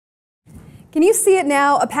Can you see it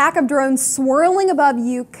now? A pack of drones swirling above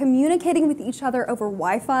you, communicating with each other over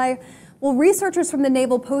Wi-Fi. Well, researchers from the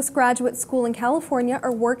Naval Postgraduate School in California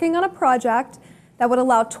are working on a project that would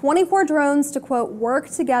allow 24 drones to, quote, work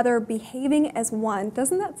together, behaving as one.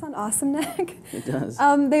 Doesn't that sound awesome, Nick? It does.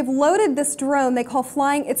 They've loaded this drone they call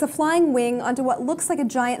it's a flying wing onto what looks like a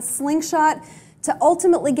giant slingshot to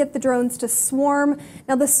ultimately get the drones to swarm.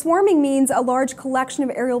 Now, the swarming means a large collection of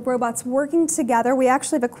aerial robots working together. We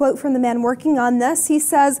actually have a quote from the man working on this. He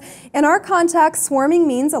says, in our context, swarming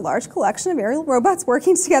means a large collection of aerial robots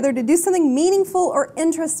working together to do something meaningful or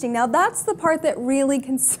interesting. Now, that's the part that really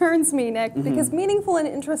concerns me, Nick, because meaningful and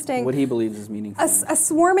interesting. What he believes is meaningful. A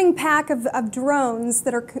swarming pack of drones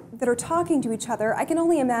that are talking to each other. I can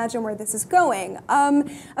only imagine where this is going.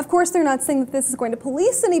 Of course, they're not saying that this is going to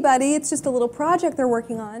police anybody. It's just a little project they're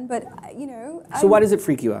working on, but you know. So why does it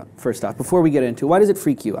freak you out, first off, before we get into it, why does it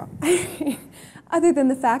freak you out? Other than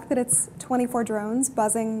the fact that it's 24 drones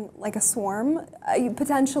buzzing like a swarm,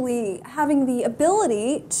 potentially having the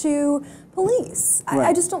ability to police. Right.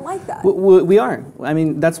 I just don't like that. We are. I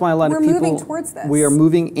mean, that's why a lot of people. We're moving towards this. We are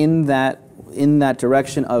moving in that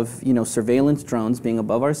direction of, you know, surveillance drones being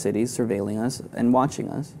above our cities, surveilling us and watching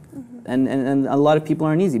us. And a lot of people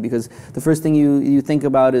aren't easy because the first thing you think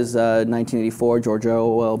about is 1984, George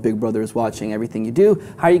Orwell, Big Brother is watching everything you do.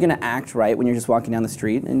 How are you going to act right when you're just walking down the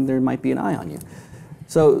street and there might be an eye on you?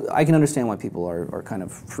 So I can understand why people are kind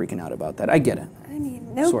of freaking out about that. I get it. I mean,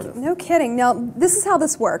 Sort of. no kidding. Now, this is how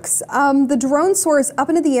this works. The drone soars up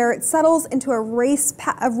into the air. It settles into a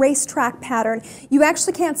racetrack pattern. You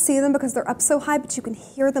actually can't see them because they're up so high, but you can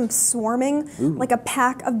hear them swarming like a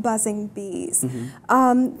pack of buzzing bees.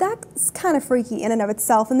 That's kind of freaky in and of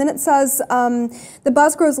itself. And then it says the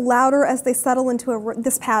buzz grows louder as they settle into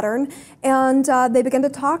this pattern, and they begin to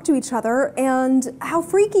talk to each other. And how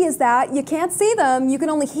freaky is that? You can't see them. You can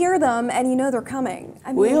only hear them, and you know they're coming. I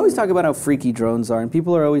mean, we always talk about how freaky drones are, and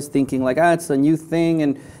people are always thinking like, it's a new thing,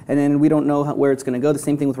 and then we don't know where it's going to go. The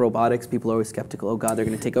same thing with robotics. People are always skeptical. Oh God, they're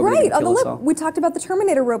going to take over. Right. On the lip, we talked about the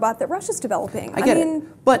Terminator robot that Russia's developing. I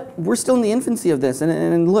mean, but we're still in the infancy of this,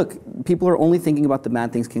 and look, people are only thinking about the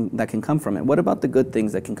bad things that can come from it. What about the good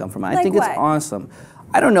things that can come from it? I think it's awesome.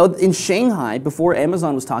 I don't know, in Shanghai, before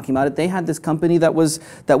Amazon was talking about it, they had this company that was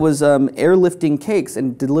airlifting cakes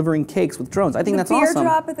and delivering cakes with drones. I think that's awesome. The beer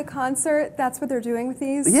drop at the concert, that's what they're doing with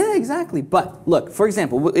these? Yeah, exactly. But look, for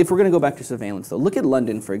example, if we're going to go back to surveillance though, look at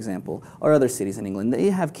London, for example, or other cities in England. They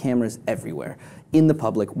have cameras everywhere in the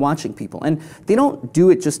public watching people. And they don't do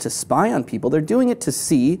it just to spy on people. They're doing it to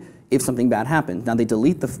see if something bad happens. Now, they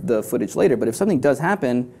delete the footage later, but if something does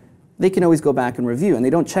happen, they can always go back and review, and they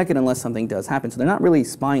don't check it unless something does happen. So they're not really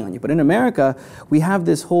spying on you. But in America, we have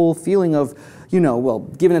this whole feeling of, you know, well,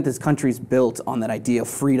 given that this country's built on that idea of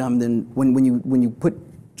freedom, then when you put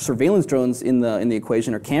surveillance drones in the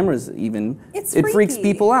equation, or cameras even, it freaks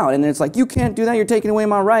people out. And it's like, you can't do that, you're taking away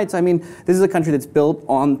my rights. I mean, this is a country that's built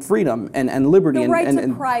on freedom and liberty. The right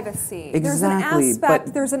to privacy. Exactly. There's an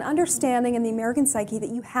aspect, there's an understanding in the American psyche that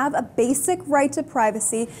you have a basic right to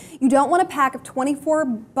privacy. You don't want a pack of 24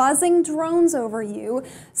 buzzing drones over you,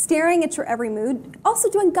 staring at your every mood, also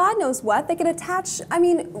doing God knows what. They could attach, I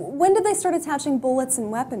mean, when did they start attaching bullets and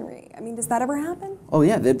weaponry? I mean, does that ever happen? Oh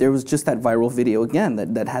yeah, there was just that viral video again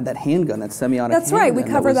that had that handgun, that semi-automatic handgun. That's right, we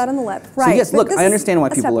covered that on the lip. Right. So yes, look, I understand why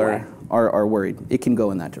people are worried. It can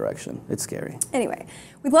go in that direction. It's scary. Anyway,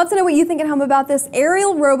 we'd love to know what you think at home about this.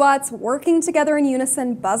 Aerial robots working together in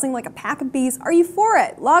unison, buzzing like a pack of bees. Are you for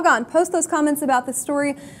it? Log on, post those comments about this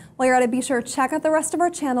story. While you're at it, be sure to check out the rest of our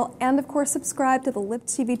channel and, of course, subscribe to the Lip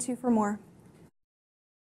TV 2 for more.